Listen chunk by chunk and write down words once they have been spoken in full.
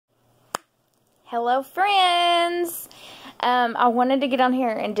Hello friends! I wanted to get on here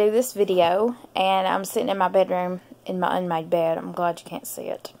and do this video, and I'm sitting in my bedroom in my unmade bed. I'm glad you can't see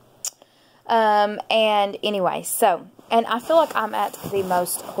it. And anyway, and I feel like I'm at the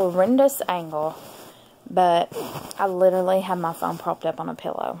most horrendous angle, but I literally have my phone propped up on a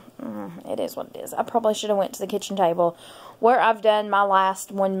pillow. It is what it is. I probably should have went to the kitchen table where I've done my last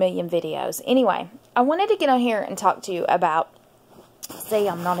 1 million videos. Anyway, I wanted to get on here and talk to you about,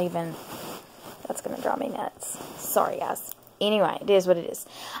 I'm not even... That's going to drive me nuts. Sorry, guys. Anyway, it is what it is.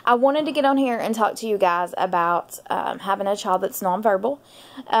 I wanted to get on here and talk to you guys about having a child that's nonverbal.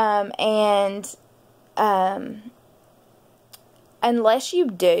 Unless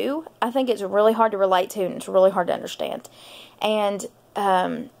you do, I think it's really hard to relate to and it's really hard to understand. And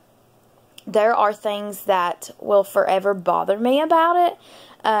there are things that will forever bother me about it.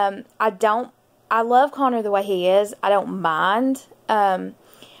 I love Connor the way he is. I don't mind.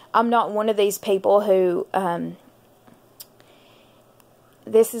 I'm not one of these people who,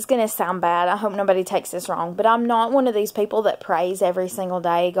 this is going to sound bad. I hope nobody takes this wrong. But I'm not one of these people that prays every single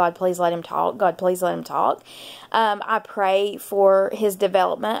day, God, please let him talk. God, please let him talk. I pray for his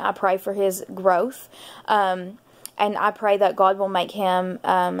development. I pray for his growth. And I pray that God will make him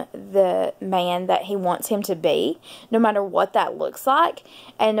the man that he wants him to be, no matter what that looks like,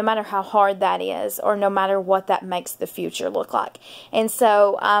 and no matter how hard that is, or no matter what that makes the future look like. And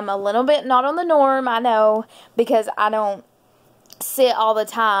so I'm a little bit not on the norm, I know, because I don't sit all the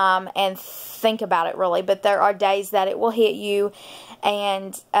time and think about it really, but there are days that it will hit you.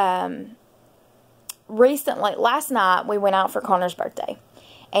 And recently, last night, we went out for Connor's birthday.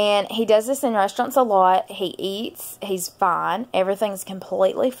 And he does this in restaurants a lot. He eats. He's fine. Everything's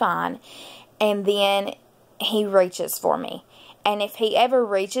completely fine. And then he reaches for me. And if he ever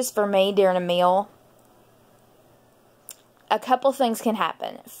reaches for me during a meal, a couple things can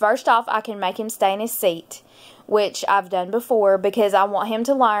happen. First off, I can make him stay in his seat, which I've done before, because I want him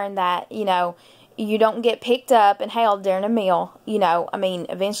to learn that, you don't get picked up and held during a meal.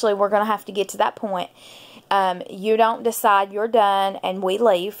 Eventually we're going to have to get to that point. You don't decide you're done and we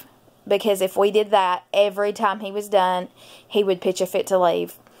leave, because if we did that, every time he was done, he would pitch a fit to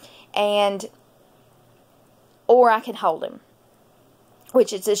leave. Or I can hold him,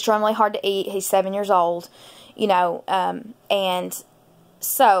 which is extremely hard to eat. He's 7 years old, and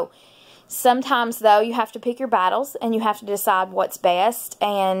so sometimes though you have to pick your battles and you have to decide what's best.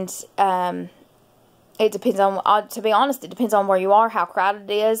 And it depends on, to be honest, it depends on where you are, how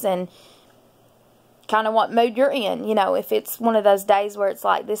crowded it is, and kind of what mood you're in. If it's one of those days where it's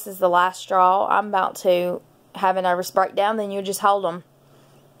like, this is the last straw, I'm about to have a nervous breakdown, then you just hold them.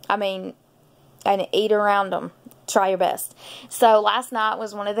 And eat around them. Try your best. So last night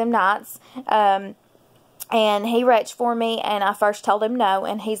was one of them nights. And he reached for me, and I first told him no,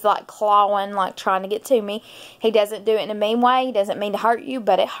 and he's like clawing, like trying to get to me. He doesn't do it in a mean way. He doesn't mean to hurt you,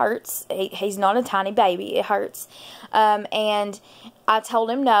 but it hurts. He's not a tiny baby. It hurts. And I told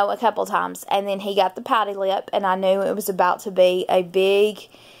him no a couple times, and then he got the pouty lip, and I knew it was about to be a big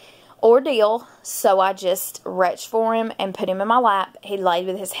ordeal, so I just reached for him and put him in my lap. He laid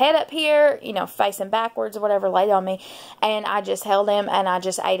with his head up here, facing backwards or whatever, laid on me, and I just held him and I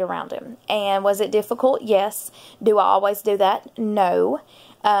just ate around him. And was it difficult? Yes. Do I always do that? No.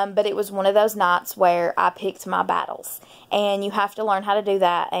 But it was one of those nights where I picked my battles, and you have to learn how to do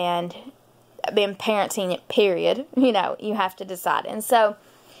that. And being parenting, period, you have to decide. And so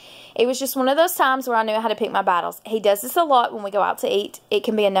it was just one of those times where I knew how to pick my battles. He does this a lot when we go out to eat. It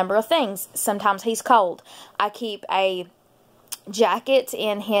can be a number of things. Sometimes he's cold. I keep a jacket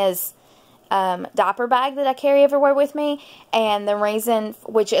in his diaper bag that I carry everywhere with me. And the reason,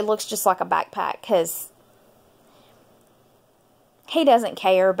 which it looks just like a backpack, because he doesn't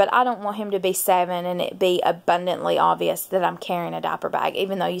care, but I don't want him to be 7 and it be abundantly obvious that I'm carrying a diaper bag,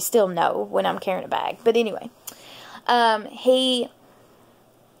 even though you still know when I'm carrying a bag. But anyway,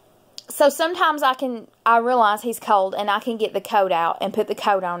 so sometimes I realize he's cold, and I can get the coat out and put the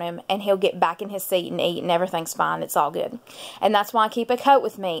coat on him, and he'll get back in his seat and eat, and everything's fine. It's all good. And that's why I keep a coat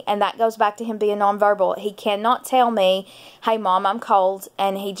with me. And that goes back to him being nonverbal. He cannot tell me, hey, Mom, I'm cold,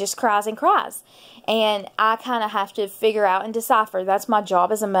 and he just cries and cries. And I kind of have to figure out and decipher. That's my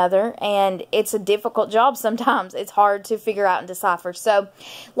job as a mother, and it's a difficult job sometimes. It's hard to figure out and decipher. So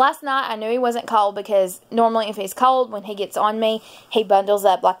last night I knew he wasn't cold, because normally if he's cold, when he gets on me, he bundles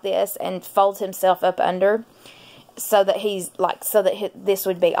up like this and folds himself up under, so that this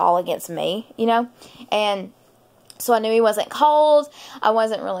would be all against me, And so I knew he wasn't cold. I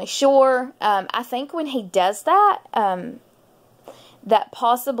wasn't really sure. I think when he does that, that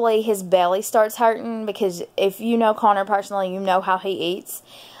possibly his belly starts hurting, because if you know Connor personally, you know how he eats.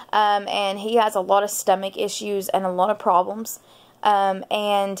 and he has a lot of stomach issues and a lot of problems.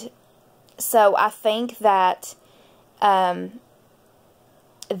 And so I think that that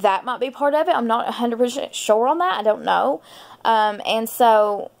might be part of it. I'm not 100% sure on that. I don't know. And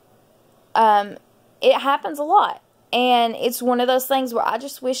so it happens a lot. And it's one of those things where I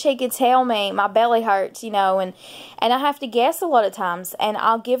just wish he could tell me my belly hurts, and I have to guess a lot of times. And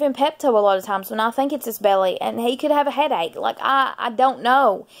I'll give him Pepto a lot of times when I think it's his belly. And he could have a headache. Like, I don't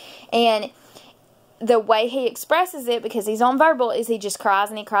know. And the way he expresses it, because he's on verbal, is he just cries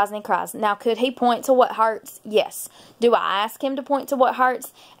and he cries and he cries. Now, could he point to what hurts? Yes. Do I ask him to point to what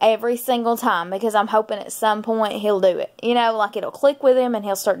hurts? Every single time, because I'm hoping at some point he'll do it. Like it'll click with him and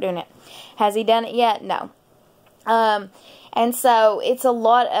he'll start doing it. Has he done it yet? No. And so it's a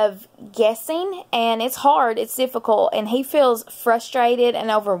lot of guessing, and it's hard, it's difficult, and he feels frustrated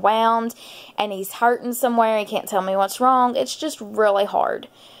and overwhelmed, and he's hurting somewhere, he can't tell me what's wrong. It's just really hard.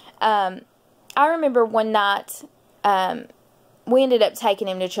 I remember one night, we ended up taking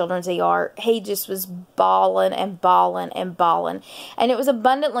him to Children's ER. He just was bawling and bawling and bawling, and it was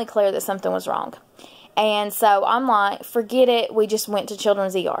abundantly clear that something was wrong. And so I'm like, forget it, we just went to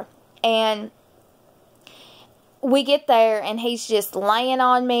Children's ER. And we get there, and he's just laying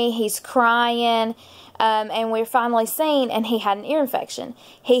on me. He's crying, and we're finally seen, and he had an ear infection.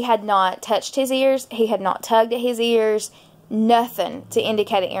 He had not touched his ears. He had not tugged at his ears. Nothing to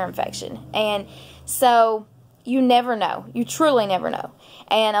indicate an ear infection. And so you never know. You truly never know.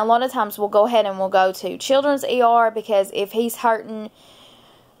 And a lot of times we'll go ahead and we'll go to Children's ER, because if he's hurting,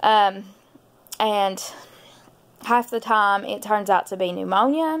 and half the time it turns out to be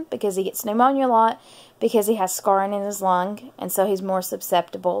pneumonia, because he gets pneumonia a lot, because he has scarring in his lung, and so he's more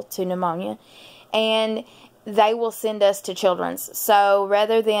susceptible to pneumonia. And they will send us to Children's. So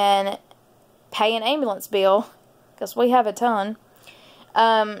rather than pay an ambulance bill, because we have a ton,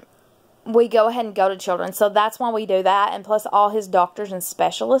 we go ahead and go to Children's. So that's why we do that, and plus all his doctors and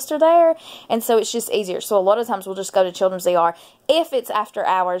specialists are there, and so it's just easier. So a lot of times we'll just go to Children's ER if it's after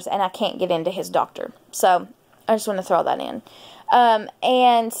hours and I can't get into his doctor. So I just want to throw that in.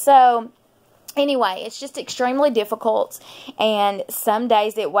 And so anyway, it's just extremely difficult, and some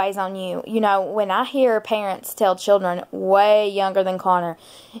days it weighs on you. When I hear parents tell children way younger than Connor,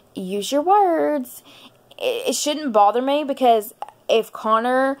 use your words, it shouldn't bother me, because if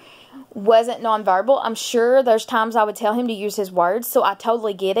Connor wasn't nonverbal, I'm sure there's times I would tell him to use his words, so I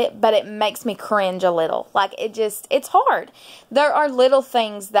totally get it, but it makes me cringe a little. Like, it's hard. There are little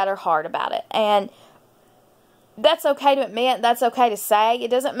things that are hard about it, and that's okay to admit. That's okay to say. It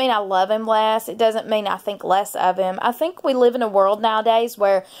doesn't mean I love him less. It doesn't mean I think less of him. I think we live in a world nowadays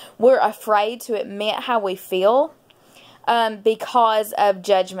where we're afraid to admit how we feel, because of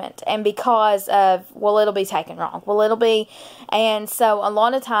judgment, and because of, well, it'll be taken wrong. Well, it'll be, and so a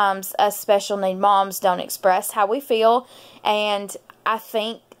lot of times us special need moms don't express how we feel, and I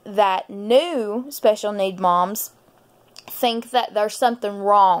think that new special need moms think that there's something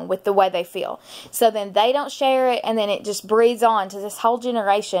wrong with the way they feel. So then they don't share it, and then it just breeds on to this whole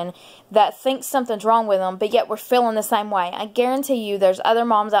generation that thinks something's wrong with them, but yet we're feeling the same way. I guarantee you there's other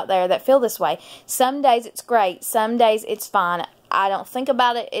moms out there that feel this way. Some days it's great. Some days it's fine. I don't think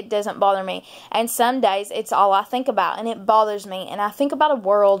about it. It doesn't bother me. And some days it's all I think about, and it bothers me. And I think about a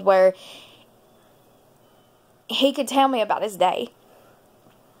world where he could tell me about his day,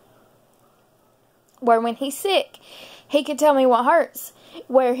 where when he's sick, he could tell me what hurts,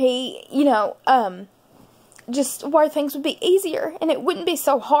 where he, just where things would be easier and it wouldn't be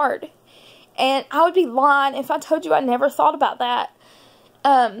so hard. And I would be lying if I told you I never thought about that.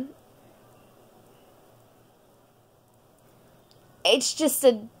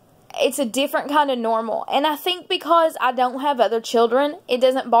 It's a different kind of normal. And I think because I don't have other children, it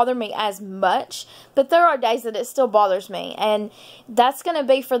doesn't bother me as much. But there are days that it still bothers me. And that's going to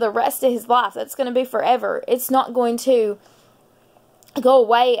be for the rest of his life. That's going to be forever. It's not going to go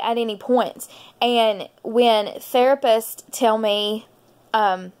away at any point. And when therapists tell me,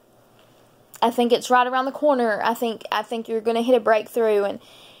 I think it's right around the corner, I think you're going to hit a breakthrough, and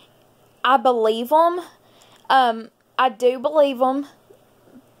I believe them. I do believe them.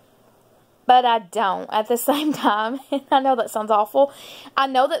 But I don't at the same time. And I know that sounds awful. I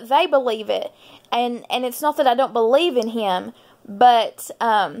know that they believe it. And it's not that I don't believe in him. But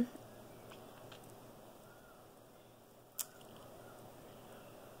I'm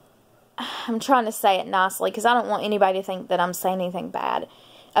trying to say it nicely, because I don't want anybody to think that I'm saying anything bad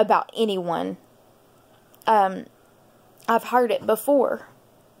about anyone. I've heard it before.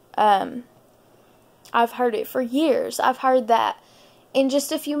 I've heard it for years. I've heard that in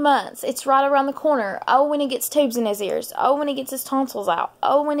just a few months. It's right around the corner. Oh, when he gets tubes in his ears. Oh, when he gets his tonsils out.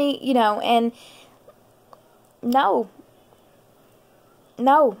 Oh, when he, you know, and no.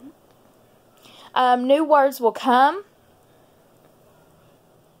 No. New words will come.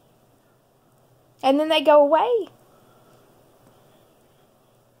 And then they go away.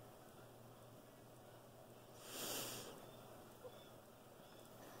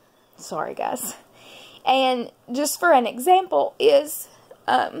 Sorry, guys. And just for an example is,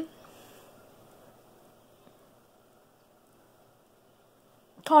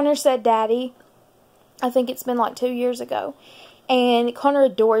 Connor said daddy. I think it's been like 2 years ago. And Connor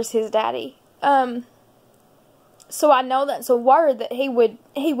adores his daddy. So I know that's a word that he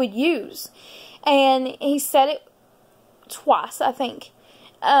would use. And he said it twice, I think.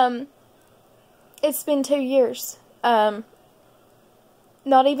 It's been 2 years. Not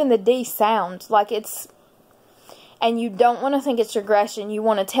even the D sound. Like it's... And you don't want to think it's regression. You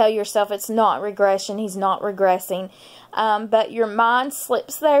want to tell yourself it's not regression. He's not regressing. But your mind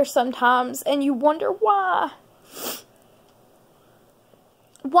slips there sometimes. And you wonder why.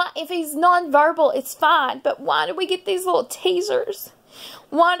 Why? If he's nonverbal, it's fine. But why do we get these little teasers?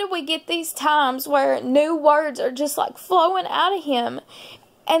 Why do we get these times where new words are just like flowing out of him?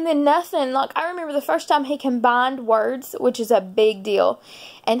 And then nothing. Like I remember the first time he combined words, which is a big deal.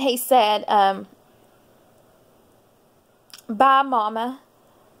 And he said... bye, Mama.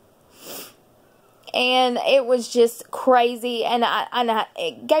 And it was just crazy. And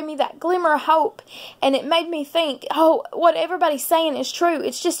it gave me that glimmer of hope. And it made me think, oh, what everybody's saying is true.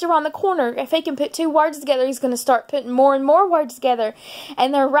 It's just around the corner. If he can put 2 words together, he's going to start putting more and more words together.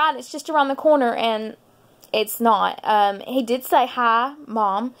 And they're right. It's just around the corner. And it's not. He did say, hi,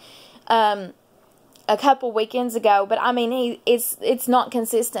 Mom. A couple weekends ago, but I mean, it's not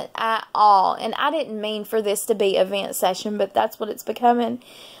consistent at all, and I didn't mean for this to be a vent session, but that's what it's becoming.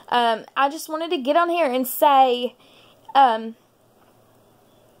 I just wanted to get on here and say,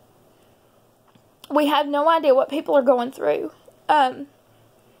 we have no idea what people are going through. I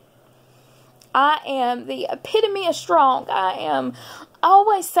am the epitome of strong. I am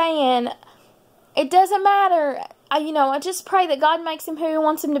always saying, it doesn't matter. I just pray that God makes him who he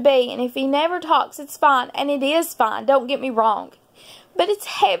wants him to be. And if he never talks, it's fine. And it is fine. Don't get me wrong. But it's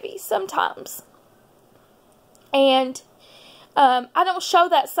heavy sometimes. And I don't show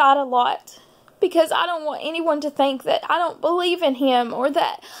that side a lot. Because I don't want anyone to think that I don't believe in him. Or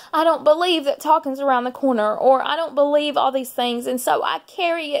that I don't believe that talking's around the corner. Or I don't believe all these things. And so I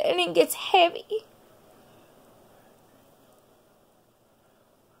carry it and it gets heavy.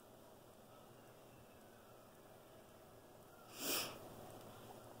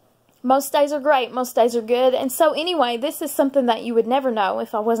 Most days are great. Most days are good. And so anyway, this is something that you would never know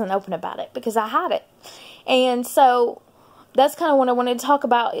if I wasn't open about it. Because I hide it. And so that's kind of what I wanted to talk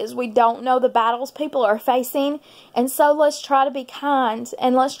about. Is we don't know the battles people are facing. And so let's try to be kind.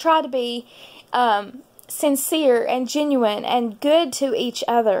 And let's try to be sincere and genuine and good to each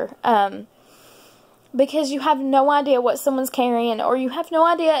other. Because you have no idea what someone's carrying. Or you have no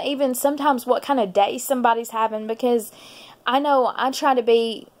idea even sometimes what kind of day somebody's having. Because I know I try to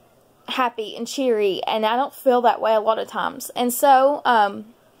be happy and cheery, and I don't feel that way a lot of times. And so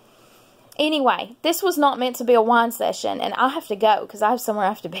anyway, this was not meant to be a wine session, and I have to go because I have somewhere I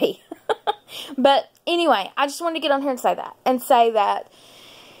have to be. But anyway, I just wanted to get on here and say that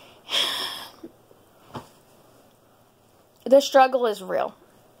the struggle is real.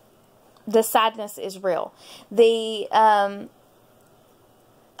 The sadness is real. The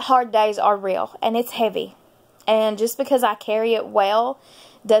hard days are real, and it's heavy. And just because I carry it well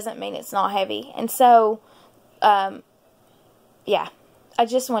doesn't mean it's not heavy. And so, yeah, I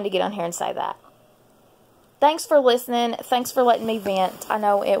just wanted to get on here and say that. Thanks for listening. Thanks for letting me vent. I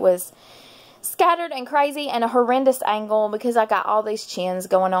know it was scattered and crazy and a horrendous angle because I got all these chins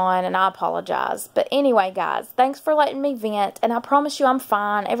going on, and I apologize. But anyway, guys, thanks for letting me vent, and I promise you I'm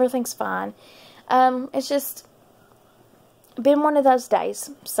fine. Everything's fine. It's just been one of those days.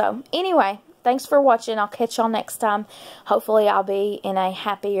 So, anyway, thanks for watching. I'll catch y'all next time. Hopefully, I'll be in a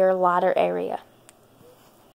happier, lighter area.